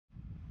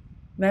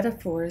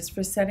Metaphors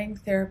for Setting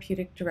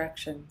Therapeutic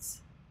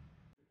Directions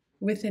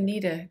with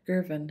Anita,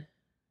 Girvan.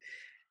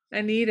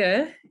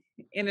 Anita,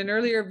 in an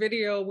earlier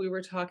video, we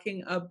were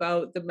talking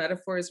about the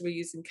metaphors we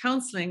use in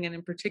counseling, and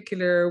in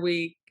particular,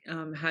 we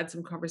had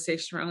some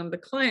conversation around the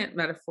client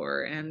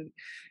metaphor and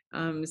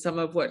some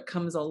of what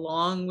comes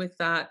along with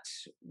that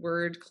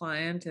word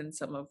client and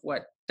some of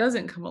what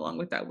doesn't come along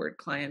with that word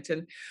client.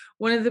 And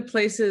one of the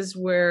places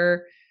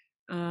where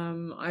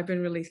I've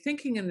been really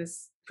thinking in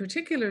this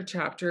particular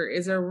chapter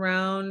is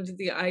around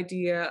the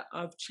idea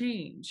of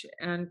change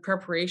and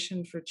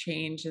preparation for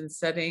change and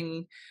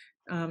setting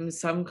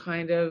some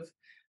kind of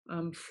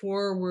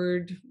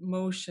forward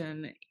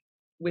motion,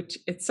 which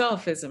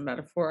itself is a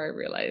metaphor, I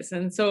realize.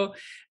 And so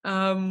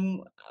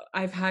um,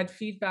 I've had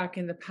feedback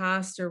in the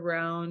past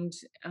around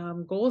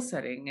goal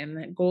setting, and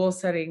that goal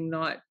setting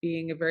not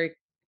being a very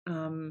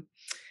um,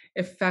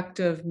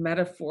 effective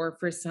metaphor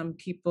for some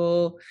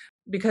people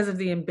because of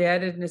the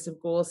embeddedness of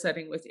goal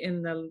setting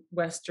within the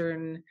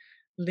Western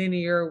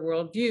linear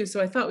worldview. So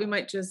I thought we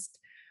might just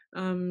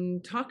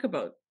talk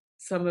about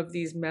some of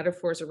these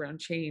metaphors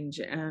around change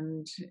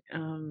and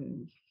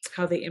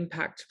how they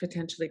impact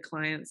potentially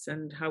clients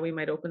and how we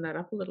might open that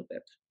up a little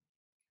bit.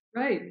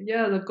 Right.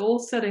 Yeah, the goal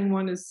setting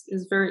one is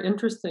very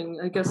interesting.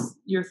 I guess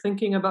you're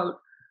thinking about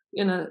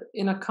in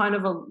a kind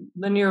of a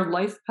linear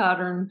life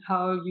pattern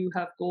how you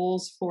have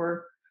goals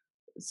for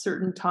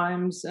certain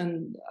times,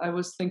 and I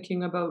was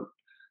thinking about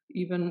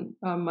even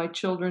my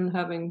children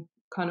having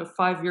kind of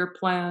 5-year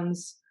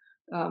plans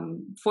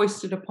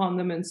foisted upon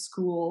them in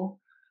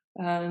school,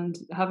 and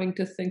having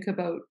to think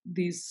about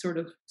these sort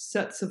of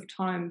sets of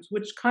times,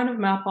 which kind of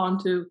map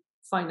onto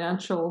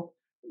financial,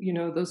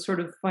 those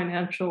sort of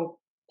financial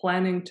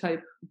planning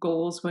type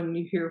goals. When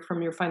you hear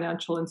from your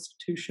financial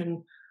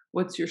institution,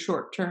 what's your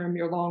short term,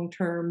 your long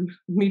term,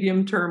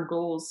 medium term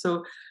goals?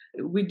 So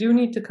we do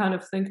need to kind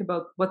of think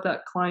about what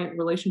that client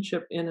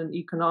relationship in an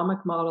economic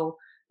model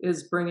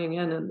is bringing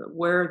in and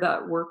where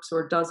that works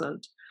or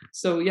doesn't.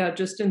 So yeah,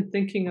 just in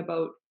thinking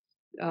about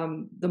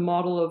the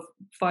model of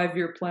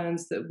 5-year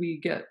plans that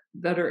we get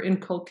that are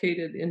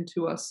inculcated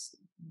into us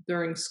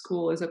during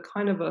school is a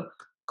kind of a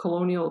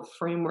colonial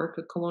framework,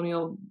 a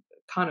colonial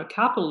kind of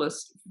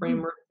capitalist Mhm.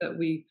 framework that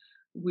we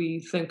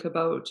think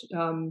about,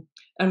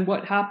 and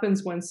what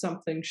happens when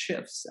something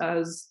shifts,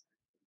 as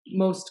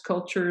most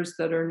cultures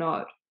that are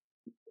not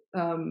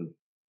um,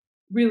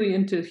 really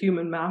into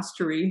human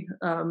mastery,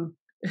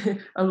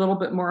 a little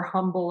bit more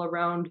humble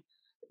around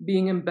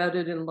being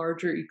embedded in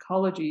larger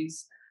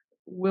ecologies,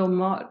 will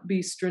not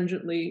be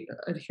stringently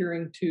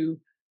adhering to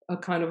a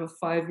kind of a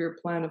 5-year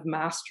plan of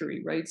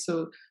mastery, right?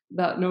 So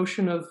that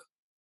notion of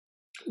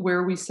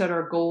where we set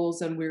our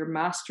goals and we're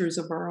masters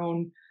of our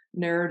own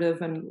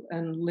narrative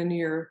and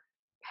linear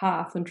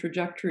path and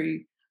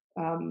trajectory,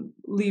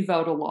 leave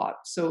out a lot.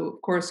 So,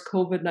 of course,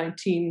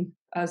 COVID-19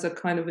 as a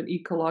kind of an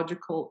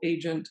ecological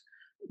agent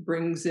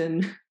brings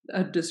in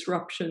a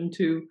disruption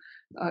to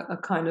a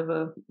kind of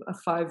a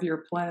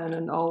 5-year plan,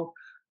 and all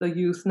the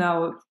youth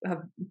now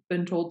have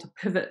been told to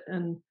pivot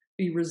and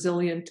be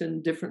resilient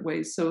in different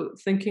ways. So,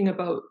 thinking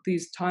about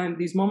these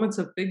moments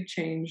of big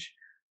change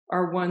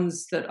are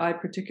ones that I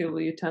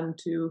particularly attend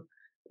to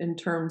in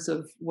terms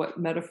of what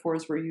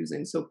metaphors we're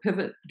using. So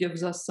pivot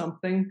gives us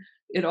something.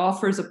 It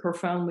offers a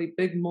profoundly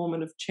big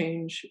moment of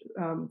change,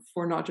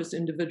 for not just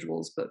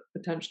individuals, but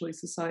potentially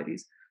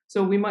societies.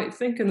 So we might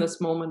think in this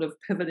moment of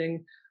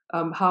pivoting,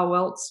 how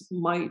else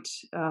might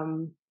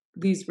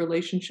these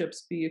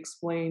relationships be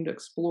explained,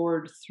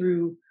 explored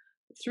through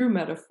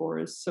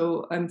metaphors.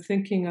 So I'm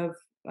thinking of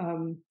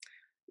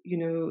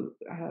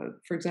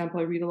for example,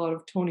 I read a lot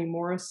of Toni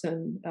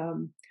Morrison.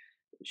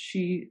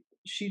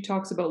 She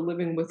talks about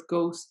living with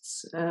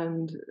ghosts,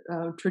 and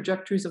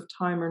trajectories of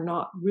time are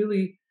not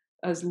really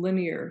as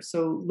linear.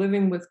 So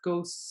living with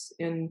ghosts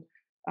in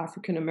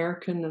African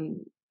American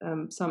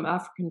and some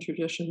African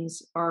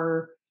traditions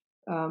are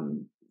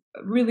um,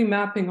 really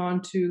mapping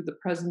onto the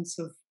presence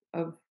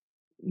of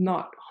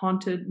not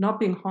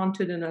being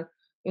haunted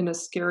in a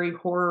scary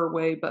horror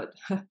way, but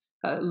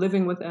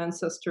living with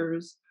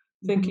ancestors,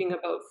 Mhm. thinking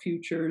about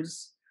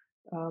futures.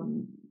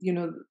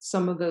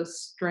 Some of the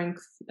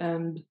strength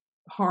and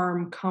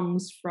harm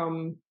comes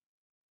from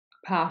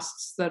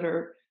pasts that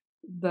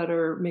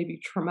are maybe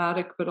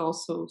traumatic but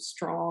also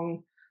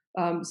strong.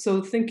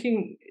 So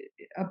thinking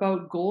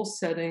about goal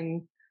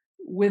setting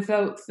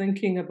without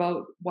thinking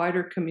about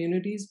wider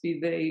communities, be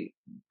they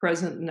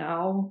present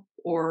now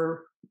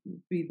or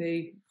be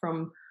they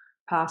from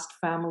past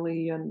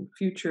family and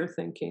future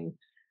thinking,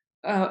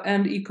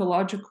 and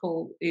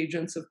ecological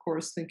agents, of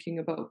course, thinking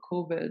about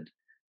COVID.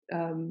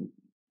 Um,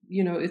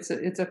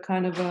 it's a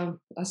kind of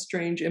a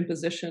strange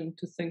imposition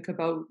to think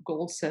about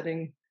goal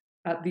setting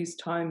at these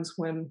times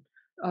when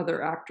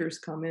other actors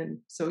come in.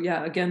 So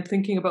yeah, again,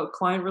 thinking about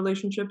client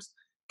relationships,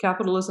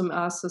 capitalism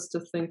asks us to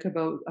think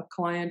about a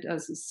client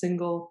as a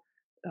single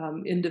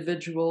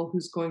individual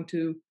who's going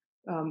to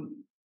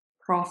um,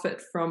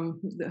 profit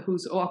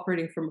who's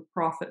operating from a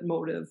profit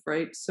motive,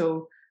 right?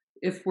 So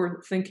if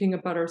we're thinking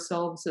about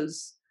ourselves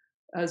as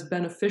as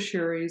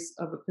beneficiaries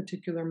of a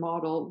particular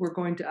model, we're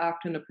going to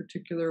act in a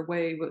particular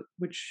way,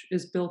 which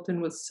is built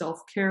in with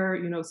self-care.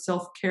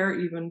 Self-care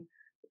even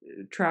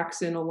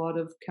tracks in a lot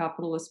of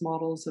capitalist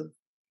models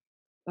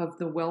of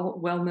the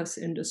wellness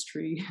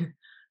industry.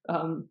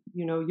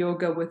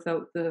 Yoga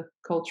without the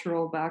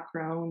cultural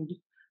background,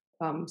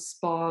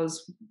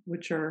 spas,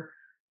 which are,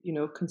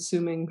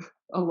 consuming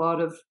a lot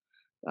of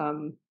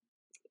um,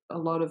 a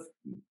lot of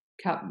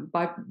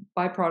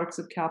byproducts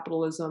of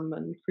capitalism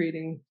and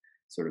creating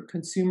sort of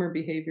consumer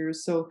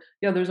behaviors. So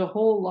yeah, there's a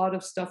whole lot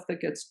of stuff that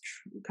gets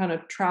kind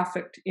of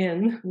trafficked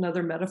in,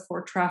 another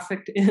metaphor,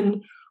 trafficked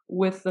in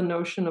with the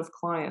notion of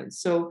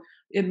clients. So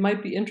it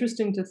might be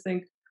interesting to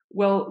think,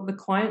 well, the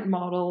client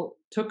model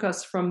took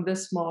us from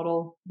this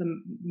model,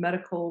 the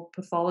medical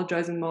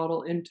pathologizing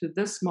model, into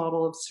this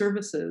model of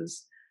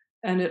services,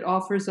 and it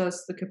offers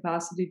us the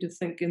capacity to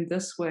think in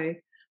this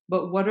way.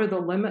 But what are the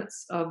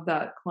limits of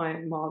that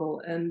client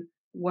model, and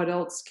what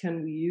else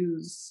can we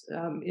use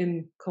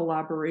in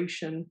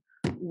collaboration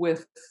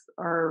with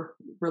our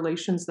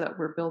relations that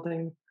we're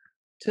building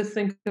to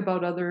think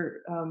about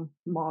other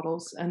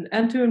models,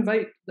 and to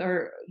invite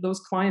those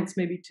clients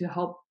maybe to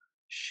help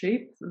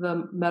shape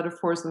the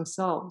metaphors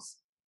themselves.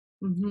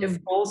 If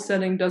Mhm. goal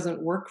setting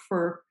doesn't work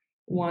for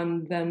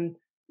one, then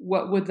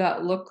what would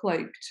that look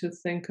like to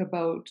think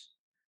about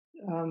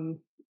um,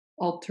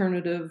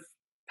 alternative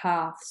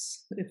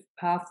paths, if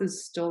path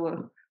is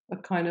still a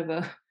kind of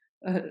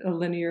a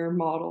linear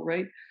model,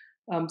 right?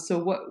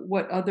 So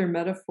what other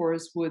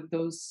metaphors would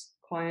those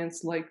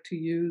clients like to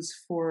use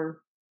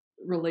for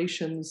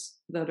relations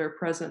that are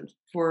present,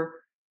 for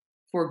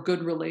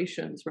good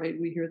relations, right?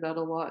 We hear that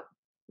a lot.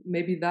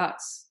 Maybe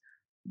that's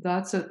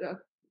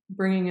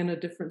bringing in a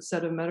different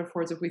set of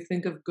metaphors. If we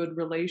think of good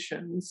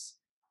relations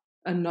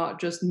and not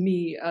just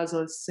me as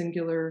a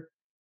singular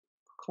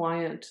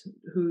client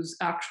who's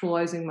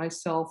actualizing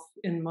myself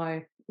in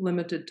my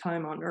limited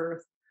time on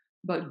earth,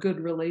 but good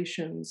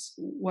relations,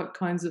 what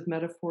kinds of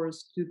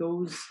metaphors do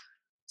those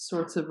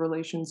sorts of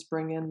relations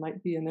bring in,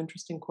 might be an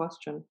interesting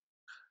question.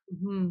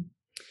 Mhm.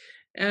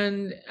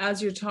 And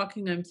as you're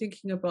talking, I'm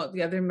thinking about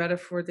the other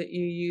metaphor that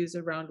you use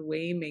around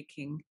way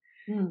making.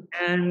 Mm,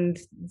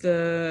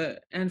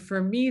 And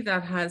for me,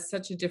 that has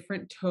such a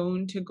different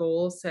tone to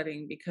goal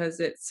setting because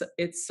it's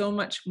so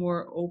much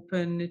more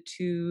open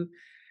to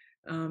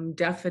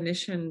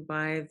definition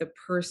by the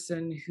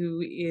person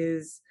who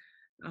is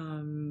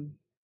um,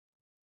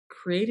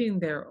 creating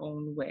their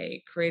own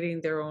way,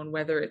 creating their own,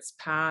 whether it's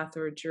path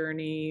or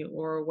journey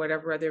or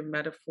whatever other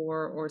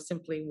metaphor or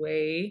simply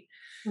way.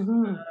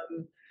 mhm.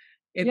 Um,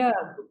 it Yeah.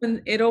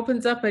 it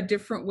opens up a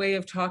different way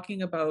of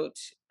talking about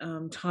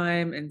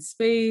time and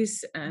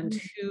space and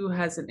Mhm, who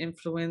has an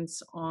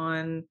influence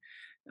on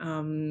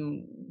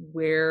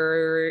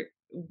where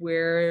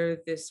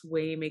this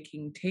way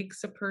making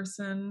takes a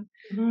person.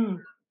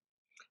 mhm.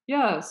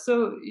 Yeah,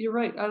 so you're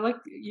right. I like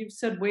you've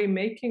said way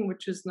making,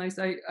 which is nice.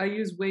 I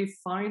use way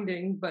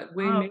finding, but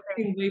way Oh,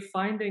 making, way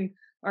finding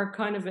are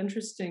kind of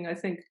interesting. I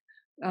think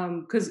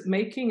because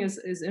making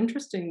is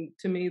interesting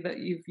to me that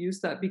you've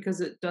used that,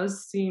 because it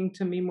does seem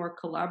to me more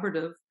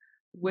collaborative.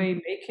 okay.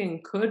 Way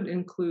making could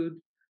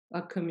include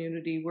a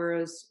community,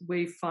 whereas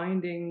way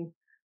finding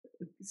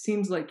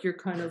seems like you're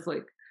kind of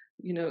like,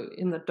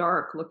 in the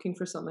dark looking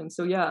for something.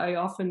 So yeah,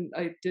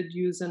 I did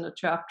use in a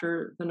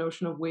chapter the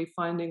notion of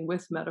wayfinding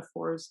with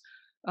metaphors.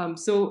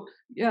 So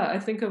yeah, I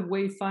think of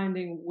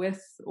wayfinding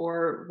with,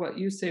 or what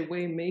you say,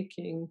 way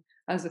making,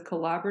 as a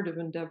collaborative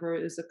endeavor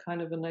is a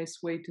kind of a nice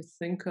way to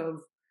think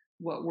of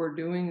what we're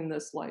doing in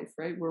this life,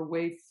 right? We're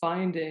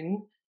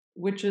wayfinding,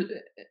 which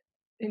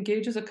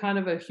engages a kind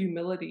of a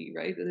humility,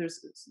 right?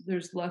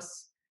 There's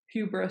less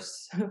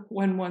hubris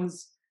when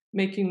one's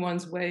making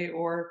one's way,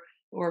 or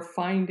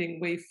finding,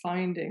 way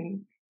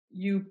finding.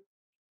 You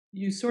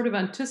sort of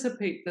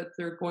anticipate that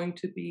they're going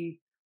to be,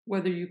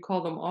 whether you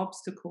call them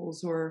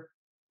obstacles or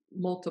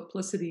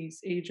multiplicities,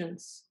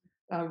 agents,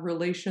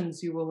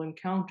 relations you will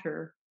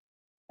encounter.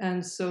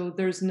 And so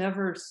there's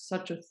never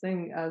such a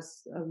thing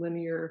as a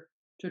linear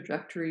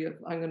trajectory of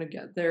I'm going to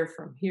get there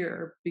from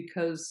here,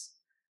 because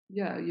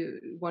yeah,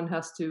 one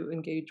has to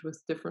engage with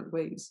different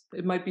ways.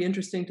 It might be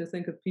interesting to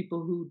think of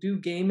people who do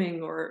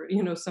gaming, or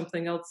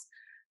something else.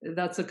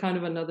 That's a kind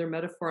of another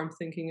metaphor I'm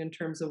thinking in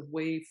terms of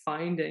way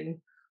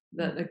finding,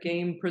 that a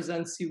game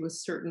presents you with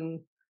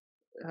certain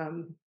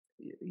um,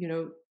 you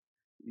know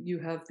you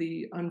have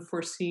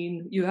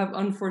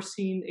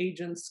unforeseen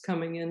agents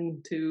coming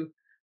in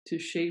to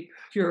shape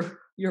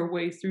your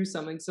way through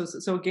something.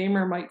 So a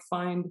gamer might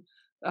find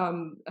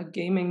a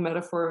gaming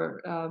metaphor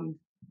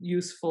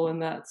useful in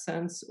that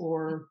sense,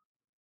 or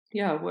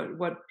yeah,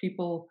 what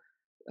people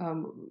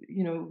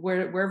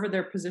wherever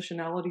their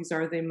positionalities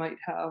are, they might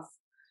have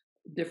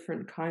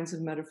different kinds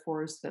of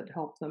metaphors that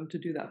help them to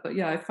do that. But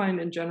yeah, I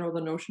find in general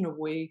the notion of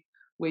way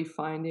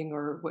finding,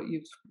 or what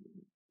you've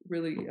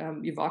really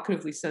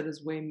evocatively said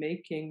is way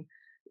making,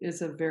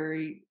 is a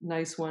very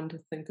nice one to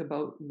think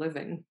about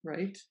living,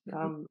 right?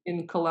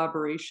 In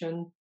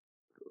collaboration,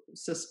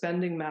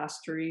 suspending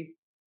mastery,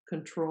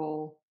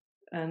 control,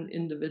 and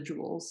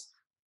individuals.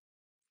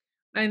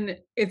 And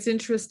it's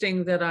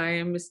interesting that I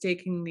am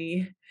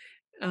mistakenly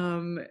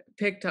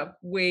picked up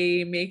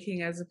way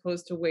making as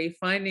opposed to way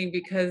finding,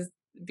 because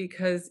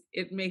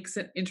it makes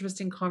an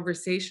interesting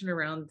conversation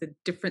around the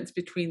difference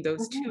between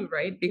those two, Mhm.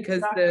 right?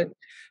 Because Exactly.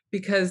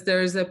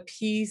 there's a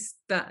piece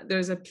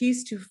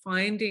to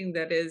finding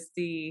that is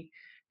the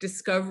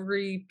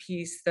discovery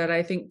piece that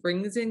I think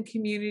brings in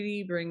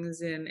community,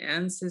 brings in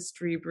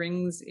ancestry,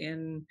 brings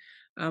in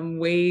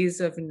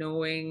ways of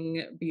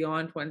knowing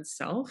beyond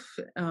oneself,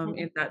 Mhm.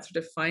 in that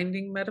sort of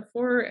finding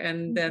metaphor.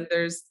 And then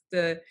there's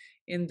the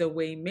in the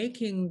way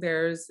making,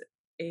 there's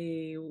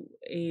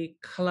a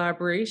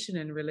collaboration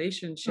and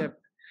Mhm. relationship,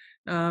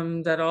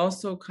 that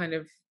also kind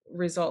of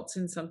results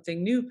in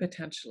something new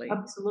potentially.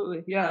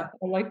 Absolutely, yeah,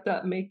 I like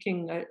that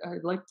making. I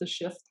like the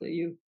shift that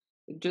you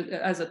just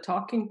as a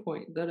talking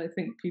point that I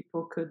think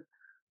people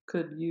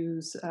could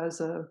use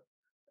as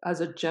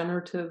a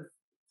generative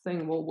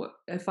thing. Well, what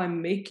if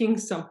I'm making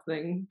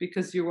something,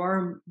 because you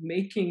are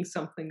making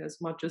something as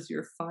much as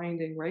you're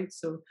finding, right?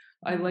 So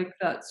I Mhm, like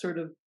that sort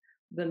of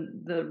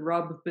the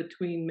rub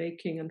between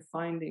making and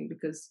finding,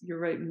 because you're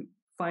right,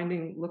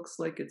 finding looks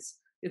like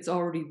it's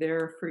already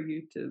there for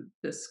you to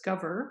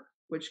discover,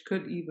 which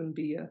could even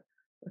be a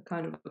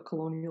kind of a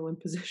colonial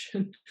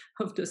imposition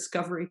of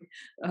discovery.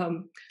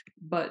 Um,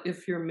 but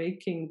if you're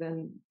making,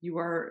 then you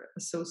are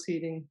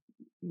associating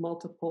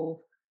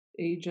multiple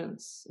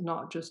agents,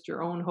 not just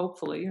your own,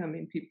 hopefully. I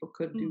mean, people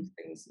could do mhm,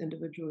 things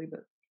individually,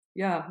 but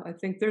yeah, I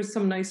think there's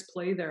some nice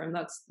play there. And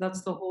that's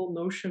the mhm, whole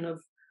notion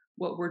of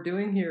what we're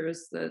doing here,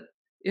 is that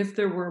if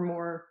there were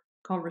more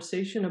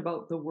conversation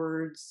about the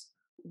words,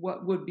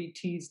 what would be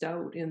teased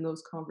out in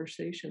those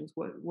conversations?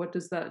 What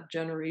does that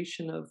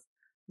generation of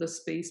the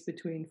space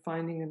between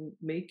finding and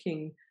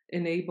making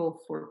enable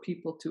for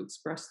people to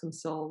express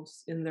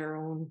themselves in their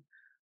own,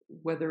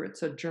 whether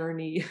it's a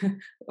journey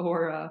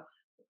or a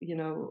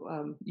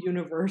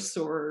universe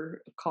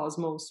or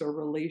cosmos or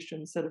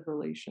relation set of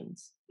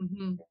relations.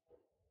 mhm.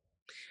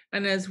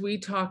 And as we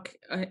talk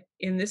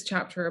in this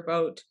chapter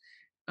about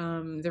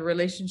the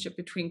relationship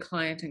between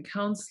client and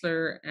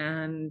counselor,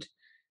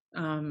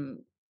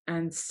 um,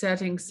 and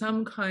setting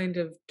some kind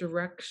of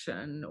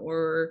direction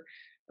or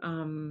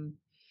um,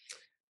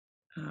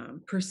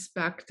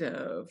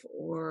 perspective,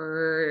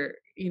 or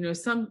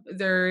some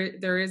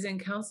there is in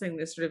counseling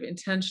this sort of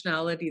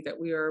intentionality that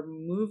we are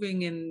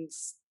moving in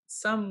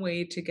some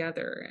way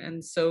together.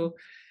 And so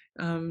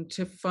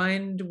to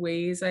find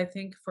ways, I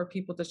think, for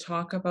people to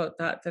talk about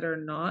that are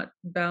not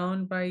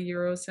bound by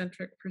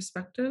Eurocentric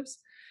perspectives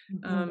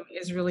Mhm.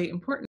 is really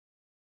important.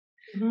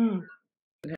 Mhm.